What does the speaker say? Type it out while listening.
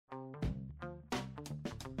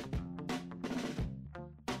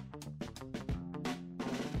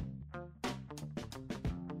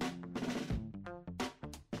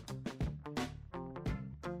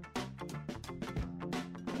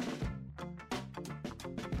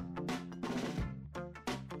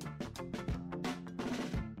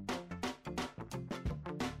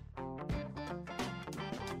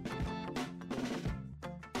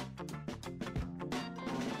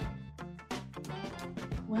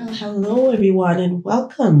Well, hello everyone and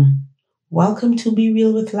welcome. Welcome to Be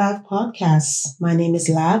Real with Lav podcast. My name is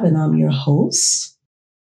Lav and I'm your host.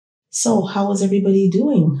 So, how is everybody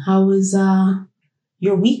doing? How is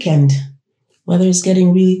your weekend? Weather is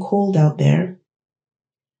getting really cold out there.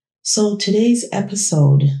 So, today's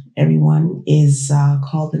episode, everyone, is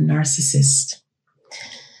called The Narcissist.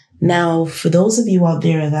 Now, for those of you out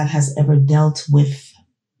there that has ever dealt with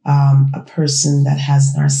a person that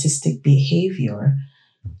has narcissistic behavior,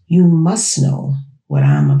 you must know what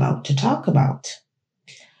I'm about to talk about.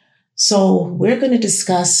 So we're going to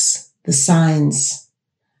discuss the signs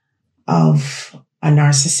of a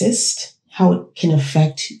narcissist, how it can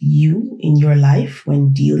affect you in your life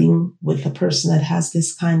when dealing with a person that has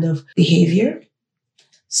this kind of behavior.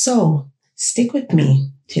 So stick with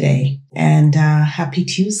me today and happy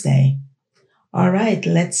Tuesday. All right,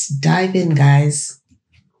 let's dive in, guys.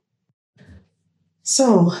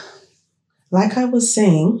 So, like I was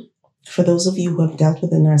saying, for those of you who have dealt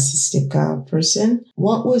with a narcissistic person,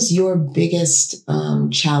 what was your biggest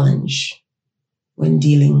challenge when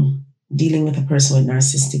dealing with a person with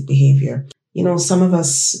narcissistic behavior? You know, some of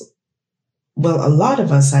us, well, a lot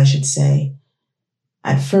of us, I should say,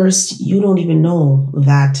 at first, you don't even know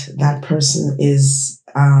that that person is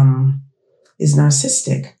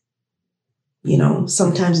narcissistic. You know,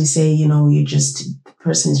 sometimes you say, the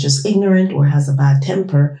person is just ignorant or has a bad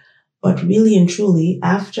temper. But really and truly,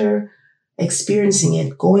 after experiencing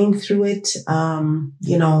it, going through it, and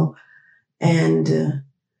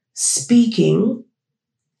speaking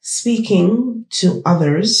to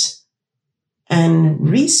others and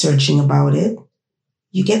researching about it,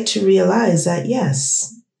 you get to realize that,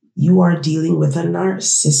 yes, you are dealing with a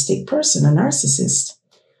narcissistic person, a narcissist.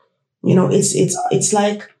 You know, it's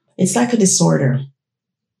like a disorder.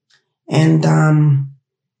 And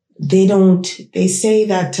they say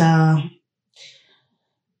that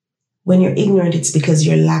when you're ignorant, it's because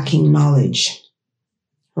you're lacking knowledge,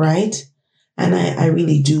 right? And I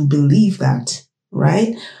really do believe that,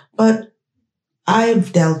 right? But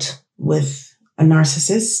I've dealt with a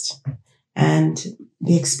narcissist and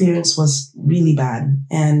the experience was really bad.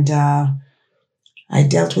 And I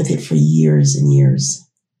dealt with it for years and years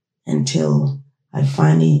until I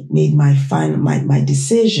finally made my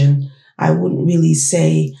decision. I wouldn't really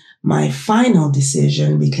say my final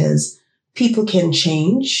decision because people can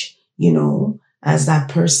change, as that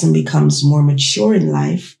person becomes more mature in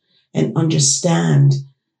life and understand,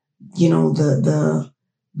 the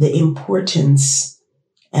importance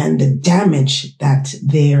and the damage that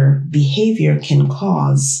their behavior can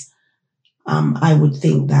cause. I would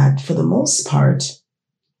think that for the most part,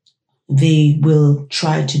 they will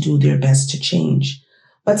try to do their best to change.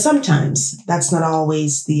 But sometimes that's not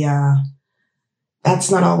always the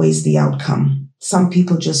outcome. Some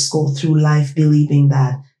people just go through life believing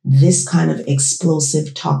that this kind of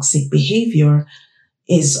explosive, toxic behavior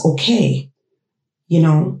is okay,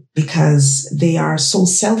 because they are so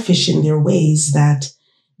selfish in their ways that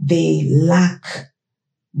they lack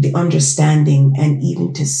the understanding and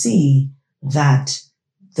even to see that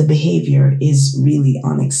the behavior is really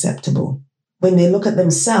unacceptable. When they look at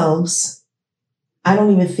themselves, I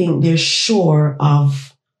don't even think they're sure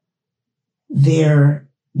of their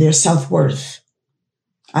self-worth.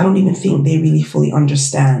 I don't even think they really fully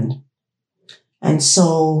understand. And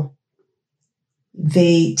so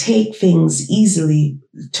they take things easily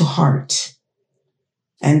to heart.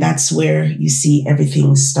 And that's where you see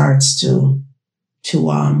everything starts to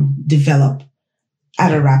develop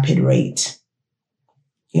at a rapid rate.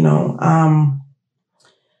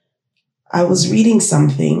 I was reading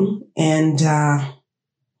something and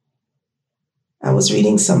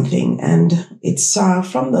it's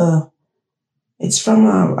from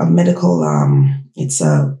a medical, it's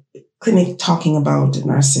a clinic talking about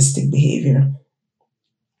narcissistic behavior.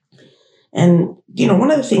 And, one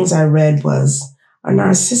of the things I read was a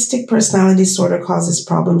narcissistic personality disorder causes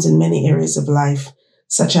problems in many areas of life,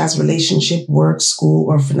 such as relationship, work, school,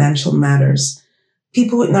 or financial matters.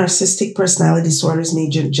 People with narcissistic personality disorders may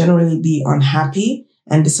generally be unhappy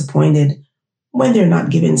and disappointed when they're not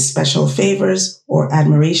given special favors or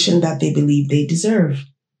admiration that they believe they deserve.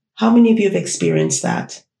 How many of you have experienced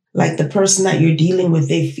that? Like the person that you're dealing with,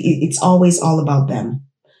 it's always all about them.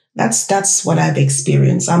 That's what I've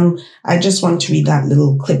experienced. I just want to read that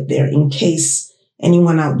little clip there in case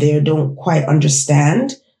anyone out there don't quite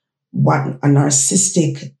understand what a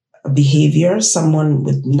narcissistic behavior, someone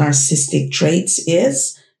with narcissistic traits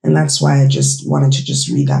is. And that's why I just wanted to just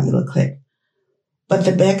read that little clip. But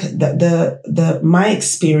my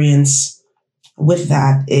experience with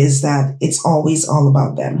that is that it's always all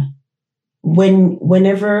about them.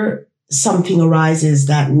 Whenever something arises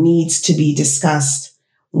that needs to be discussed,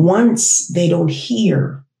 once they don't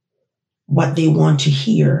hear what they want to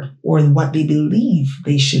hear or what they believe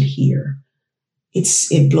they should hear,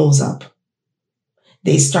 it blows up.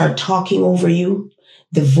 They start talking over you.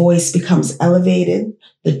 The voice becomes elevated.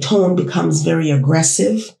 The tone becomes very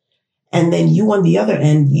aggressive. And then you, on the other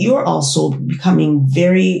end, you're also becoming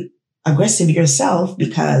very aggressive yourself,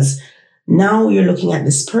 because now you're looking at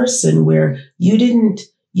this person where you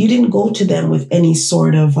didn't go to them with any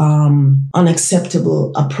sort of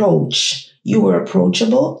unacceptable approach. You were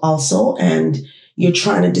approachable also, and you're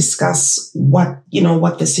trying to discuss what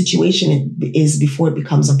the situation is before it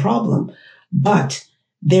becomes a problem. But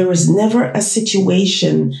there is never a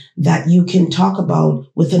situation that you can talk about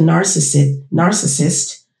with a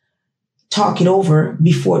narcissist, talk it over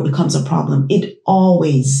before it becomes a problem. It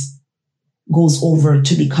always goes over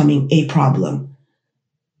to becoming a problem,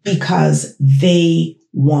 because they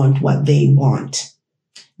want what they want.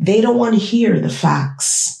 They don't want to hear the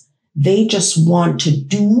facts. They just want to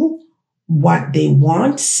do what they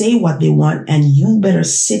want, say what they want, and you better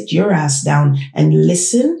sit your ass down and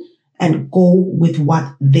listen and go with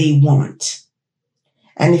what they want.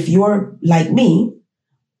 And if you're like me,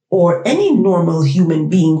 or any normal human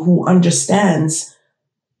being who understands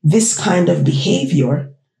this kind of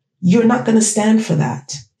behavior, you're not going to stand for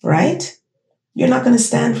that, right? You're not going to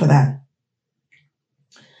stand for that.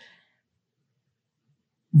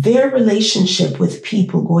 Their relationship with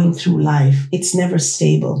people going through life, it's never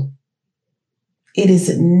stable. It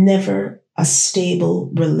is never a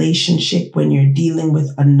stable relationship when you're dealing with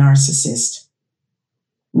a narcissist.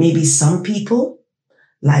 Maybe some people,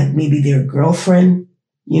 like maybe their girlfriend,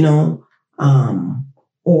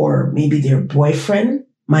 or maybe their boyfriend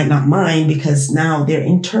might not mind, because now they're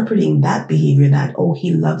interpreting that behavior that, oh,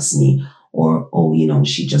 he loves me, or, oh,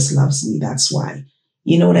 she just loves me. That's why.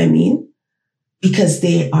 You know what I mean? Because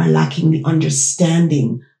they are lacking the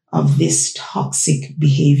understanding of this toxic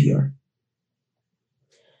behavior.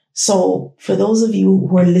 So for those of you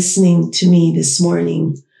who are listening to me this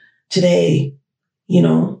morning, today, you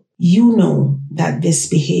know that this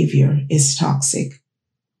behavior is toxic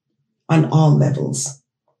on all levels.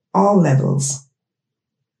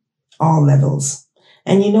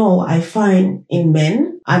 And, I find in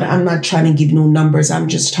men, I'm not trying to give no numbers. I'm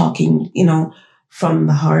just talking, from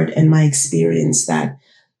the heart and my experience, that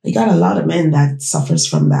we got a lot of men that suffers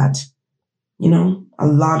from that, a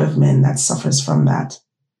lot of men that suffers from that.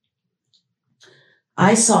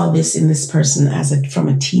 I saw this in this person from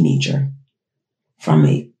a teenager. From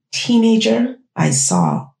a teenager, I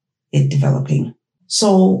saw it developing.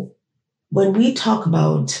 So when we talk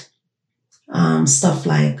about stuff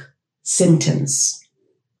like symptoms,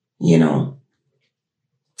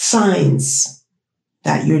 signs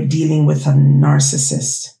that you're dealing with a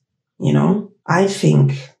narcissist, I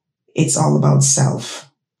think it's all about self.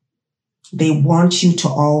 They want you to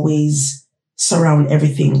always surround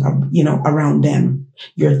everything, around them.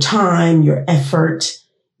 Your time, your effort,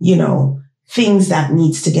 things that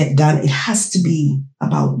needs to get done. It has to be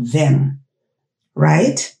about them,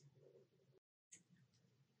 right?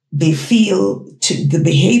 They feel, to the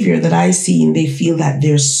behavior that I see, they feel that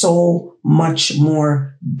they're so much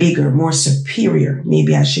more bigger, more superior.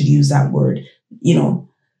 Maybe I should use that word,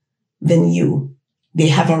 than you. They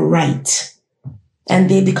have a right, and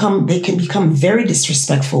they can become very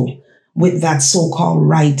disrespectful with that so-called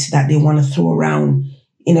right that they want to throw around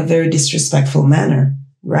in a very disrespectful manner,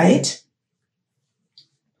 right?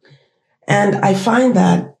 And I find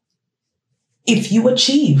that if you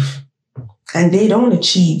achieve and they don't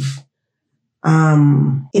achieve,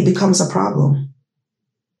 it becomes a problem.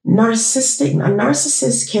 A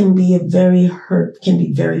narcissist can be very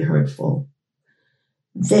hurtful.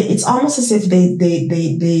 It's almost as if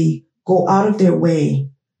they go out of their way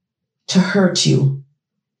to hurt you.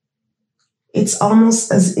 It's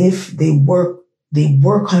almost as if they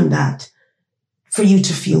work on that for you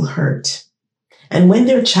to feel hurt. And when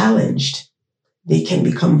they're challenged, they can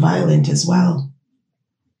become violent as well.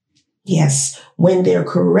 Yes, when they're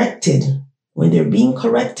being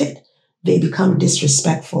corrected, they become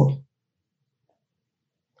disrespectful.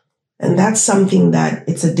 And that's something that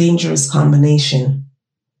it's a dangerous combination,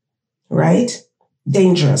 right?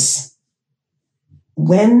 Dangerous.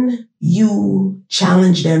 When you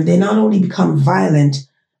challenge them, they not only become violent,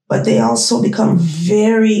 but they also become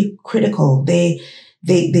very critical. They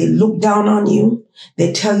look down on you.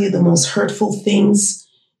 They tell you the most hurtful things,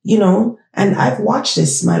 and I've watched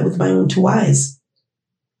this with my own two eyes.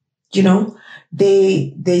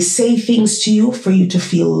 They say things to you for you to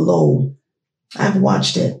feel low. I've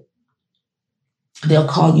watched it. They'll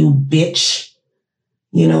call you bitch,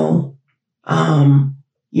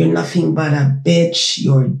 You're nothing but a bitch,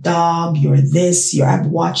 you're a dog, you're this, I've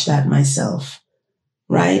watched that myself,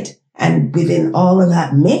 right? And within all of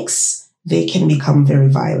that mix, they can become very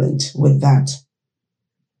violent with that.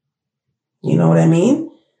 You know what I mean?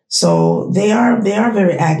 So they are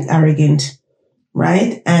very arrogant,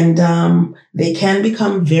 right? And they can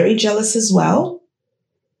become very jealous as well.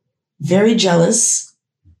 Very jealous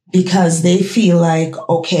because they feel like,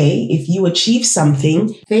 okay, if you achieve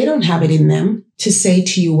something, they don't have it in them to say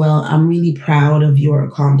to you, well, I'm really proud of your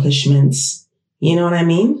accomplishments. You know what I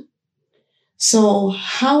mean? So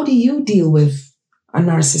how do you deal with a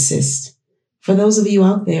narcissist? For those of you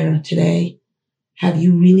out there today, have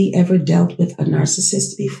you really ever dealt with a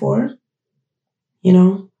narcissist before? You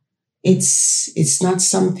know, it's not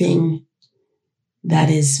something that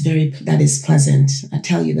is pleasant. I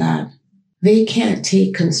tell you that. They can't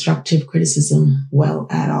take constructive criticism well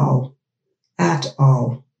at all. At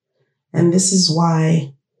all. And this is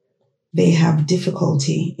why they have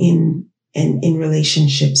difficulty in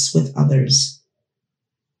relationships with others.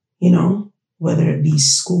 You know, whether it be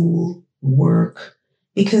school, work,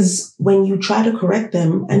 because when you try to correct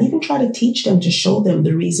them and even try to teach them to show them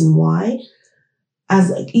the reason why,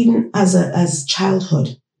 as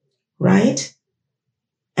childhood, right?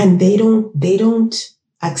 And they don't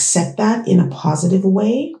accept that in a positive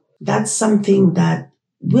way, that's something that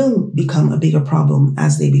will become a bigger problem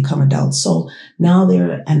as they become adults. So now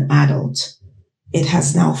they're an adult. It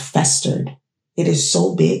has now festered. It is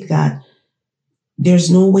so big that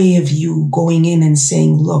there's no way of you going in and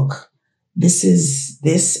saying, look, this is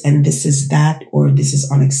this and this is that, or this is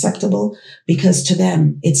unacceptable, because to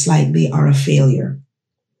them, it's like they are a failure.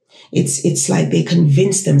 It's like they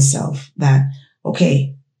convince themselves that,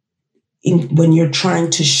 okay, when you're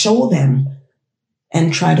trying to show them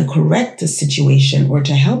and try to correct the situation or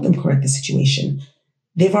to help them correct the situation,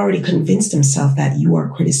 they've already convinced themselves that you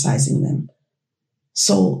are criticizing them.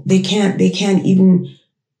 So you can't even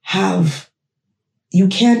have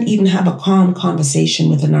a calm conversation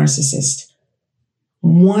with a narcissist.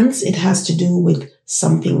 Once it has to do with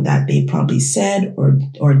something that they probably said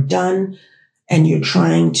or done, and you're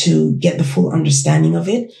trying to get the full understanding of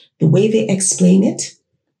it, the way they explain it,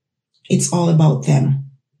 it's all about them.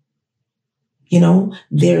 You know,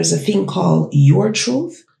 there's a thing called your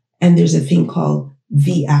truth, and there's a thing called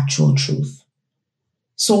the actual truth.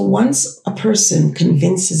 So once a person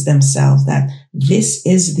convinces themselves that this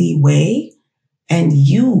is the way, and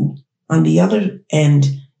you, on the other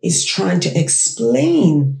end, is trying to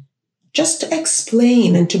explain, just to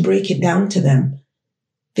explain and to break it down to them,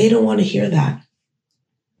 they don't want to hear that.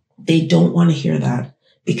 They don't want to hear that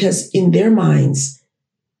because in their minds,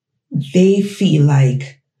 they feel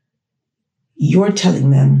like you're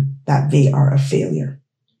telling them that they are a failure,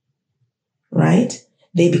 right?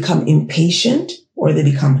 They become impatient or they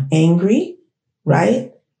become angry,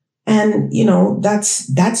 right? And, you know, that's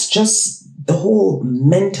just the whole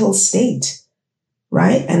mental state,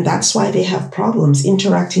 right? And that's why they have problems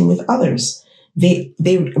interacting with others. They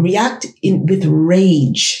react with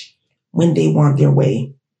rage when they want their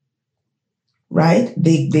way, right?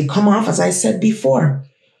 They come off, as I said before,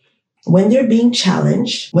 when they're being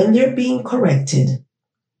challenged, when they're being corrected,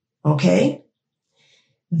 okay,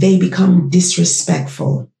 they become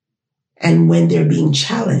disrespectful. And when they're being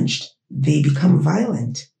challenged, they become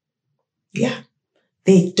violent. Yeah.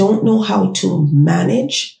 They don't know how to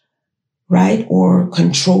manage, right, or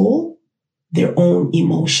control their own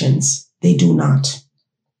emotions. They do not.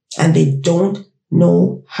 And they don't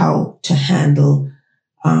know how to handle,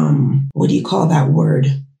 what do you call that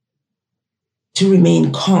word? To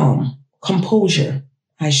remain calm, composure.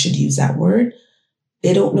 I should use that word.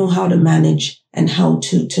 They don't know how to manage and how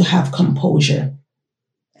to have composure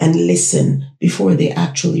and listen before they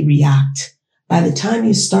actually react. By the time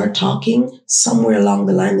you start talking, somewhere along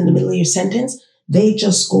the line in the middle of your sentence, they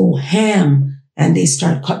just go ham and they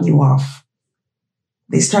start cutting you off.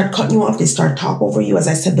 They start cutting you off. They start talk over you. As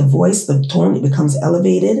I said, the voice, the tone, it becomes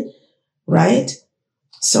elevated, right?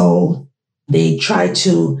 So they try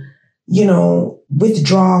to, you know,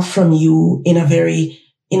 withdraw from you in a very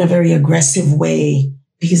aggressive way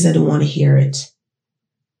because they don't want to hear it.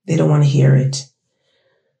 They don't want to hear it.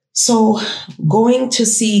 So going to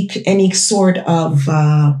seek any sort of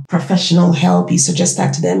professional help, you suggest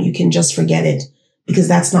that to them, you can just forget it because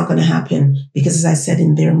that's not going to happen. Because as I said,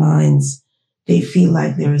 in their minds, they feel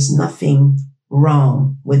like there is nothing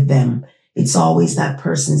wrong with them. It's always that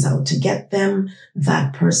person's out to get them.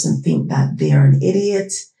 That person think that they are an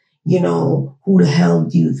idiot. Who the hell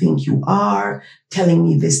do you think you are? Telling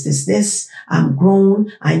me this. I'm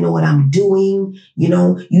grown. I know what I'm doing.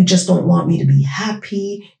 You just don't want me to be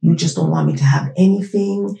happy. You just don't want me to have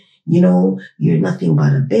anything. You're nothing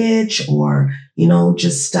but a bitch, or,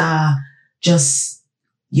 just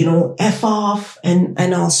F off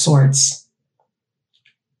and all sorts.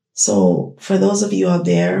 So for those of you out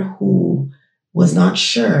there who was not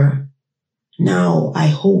sure, now I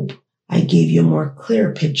hope I gave you a more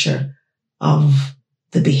clear picture of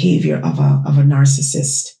the behavior of a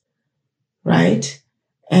narcissist, right?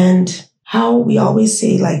 And how we always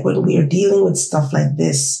say, like, when we are dealing with stuff like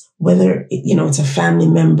this, whether, it's a family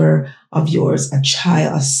member of yours, a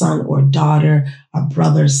child, a son or daughter, a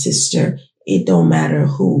brother, sister, it don't matter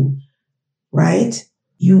who, right?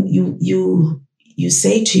 You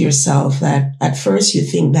say to yourself that at first you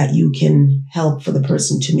think that you can help for the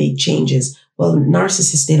person to make changes. Well,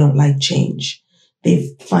 narcissists, they don't like change.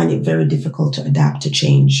 They find it very difficult to adapt to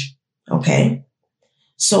change. Okay.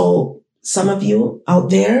 So some of you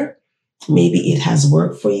out there, maybe it has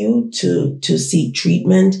worked for you to seek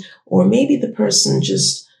treatment, or maybe the person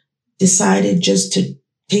just decided just to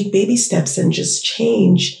take baby steps and just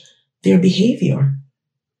change their behavior.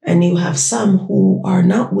 And you have some who are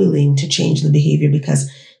not willing to change the behavior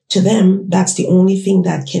because to them, that's the only thing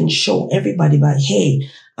that can show everybody that, hey,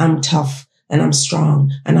 I'm tough and I'm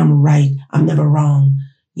strong and I'm right. I'm never wrong,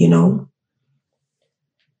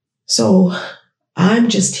 So I'm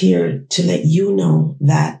just here to let you know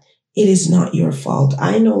that it is not your fault.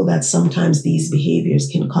 I know that sometimes these behaviors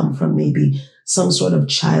can come from maybe some sort of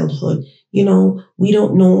childhood. We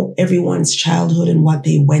don't know everyone's childhood and what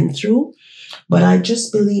they went through. But I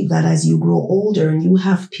just believe that as you grow older and you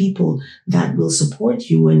have people that will support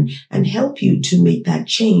you and help you to make that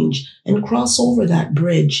change and cross over that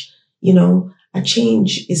bridge, a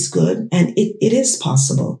change is good and it is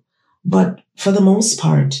possible. But for the most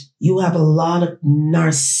part, you have a lot of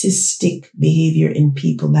narcissistic behavior in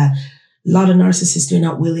people that a lot of narcissists, they're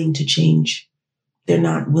not willing to change. They're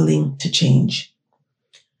not willing to change.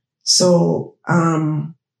 So,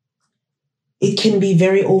 it can be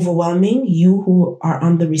very overwhelming, you who are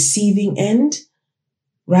on the receiving end,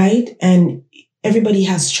 right? And everybody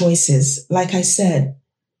has choices. Like I said,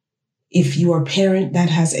 if you are a parent that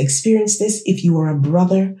has experienced this, if you are a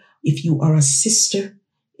brother, if you are a sister,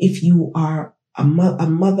 if you are a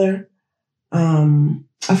mother,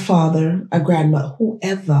 a father, a grandmother,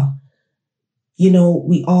 whoever,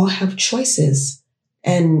 we all have choices.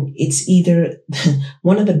 And it's either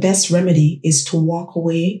one of the best remedy is to walk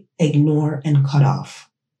away, ignore, and cut off.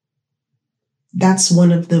 That's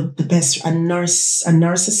one of the best. A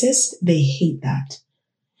narcissist, they hate that.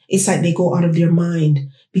 It's like they go out of their mind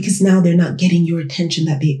because now they're not getting your attention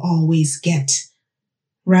that they always get,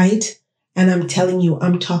 right? And I'm telling you,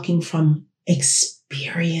 I'm talking from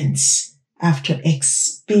experience after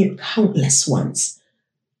countless ones,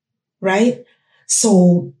 right?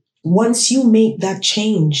 So once you make that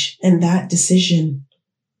change and that decision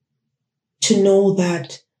to know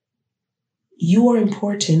that you are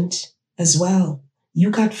important as well,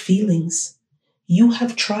 you got feelings, you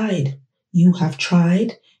have tried, you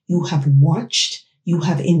have watched, you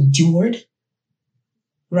have endured,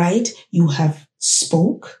 right? You have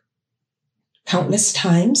spoke countless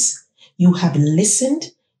times, you have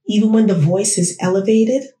listened, even when the voice is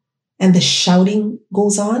elevated and the shouting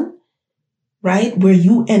goes on, right? Where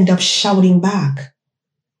you end up shouting back,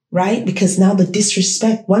 right? Because now the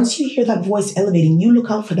disrespect, once you hear that voice elevating, you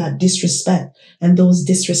look out for that disrespect and those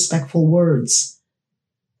disrespectful words.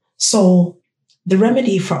 So the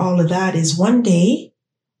remedy for all of that is one day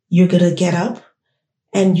you're going to get up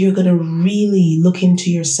and you're going to really look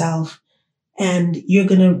into yourself and you're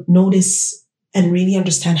going to notice and really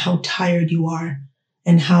understand how tired you are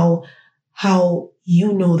and how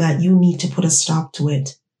you know that you need to put a stop to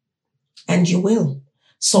it. And you will.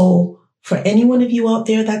 So for any one of you out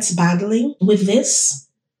there that's battling with this,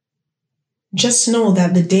 just know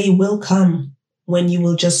that the day will come when you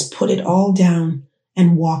will just put it all down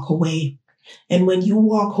and walk away. And when you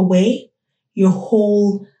walk away, your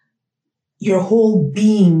whole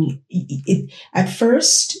being, at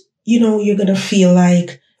first, you're going to feel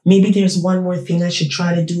like maybe there's one more thing I should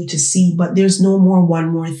try to do to see, but there's no more one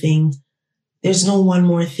more thing. There's no one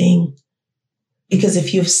more thing. Because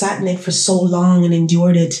if you've sat in it for so long and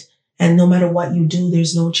endured it, and no matter what you do,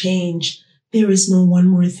 there's no change, there is no one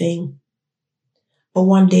more thing. But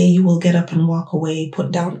one day you will get up and walk away,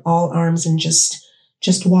 put down all arms and just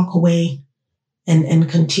walk away and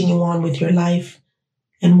continue on with your life.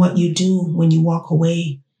 And what you do when you walk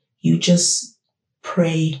away, you just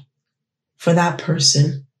pray for that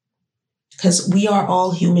person. because we are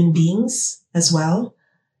all human beings as well.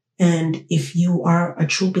 And if you are a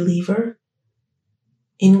true believer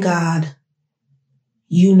in God,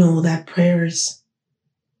 you know that prayers,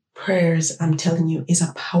 I'm telling you, is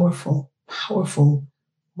a powerful, powerful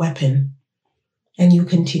weapon. And you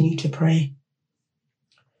continue to pray.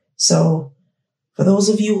 So for those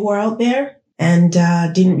of you who are out there and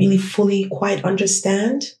didn't really fully quite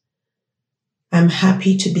understand, I'm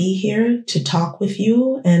happy to be here to talk with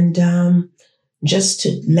you and just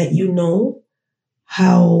to let you know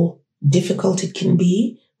how difficult it can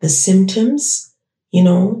be, the symptoms, in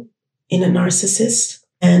a narcissist,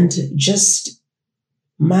 and just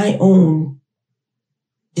my own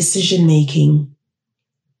decision making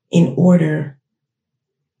in order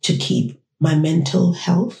to keep my mental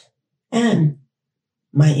health and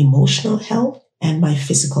my emotional health and my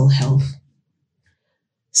physical health.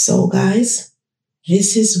 So guys,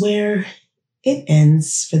 this is where it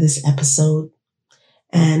ends for this episode.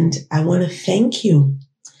 And I want to thank you.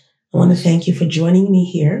 I want to thank you for joining me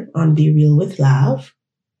here on Be Real with Lav.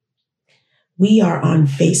 We are on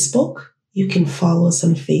Facebook. You can follow us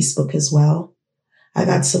on Facebook as well. I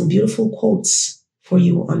got some beautiful quotes for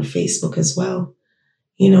you on Facebook as well,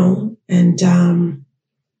 and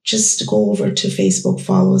just go over to Facebook,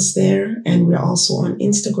 follow us there. And we're also on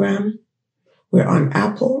Instagram. We're on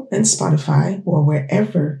Apple and Spotify or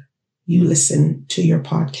wherever you listen to your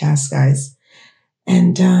podcast, guys.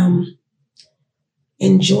 And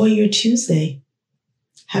enjoy your Tuesday.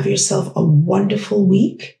 Have yourself a wonderful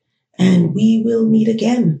week. And we will meet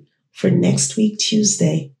again for next week,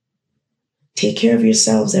 Tuesday. Take care of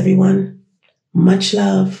yourselves, everyone. Much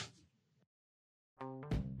love.